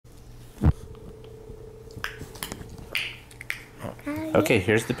Okay,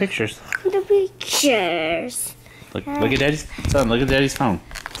 here's the pictures. The pictures. Look at Daddy's son. Look at Daddy's phone.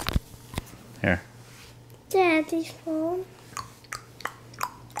 Here. Daddy's phone.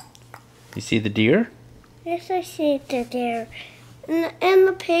 You see the deer? Yes, I see the deer. And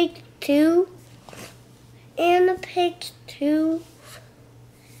the pig too. And the pig too.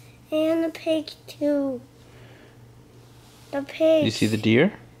 And the pig too. The pigs. You see the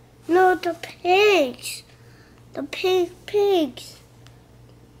deer? No, the pigs. The pigs.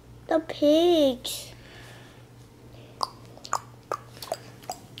 The pigs.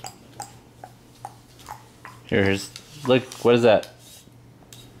 Here's, look, what is that?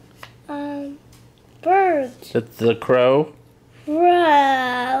 Birds. That's the crow.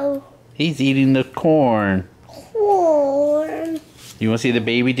 Crow. He's eating the corn. Corn. You want to see the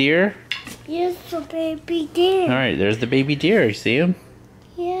baby deer? Yes, the baby deer. All right, there's the baby deer. You see him?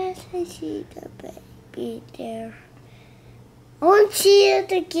 Yes, I see the baby deer. I want to see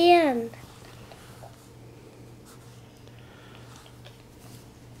it again.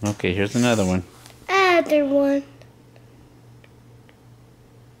 Okay, here's another one. Other one.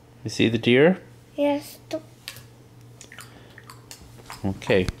 You see the deer? Yes.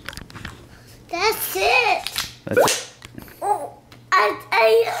 Okay. That's it. That's it. Oh,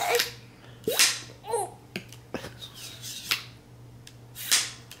 I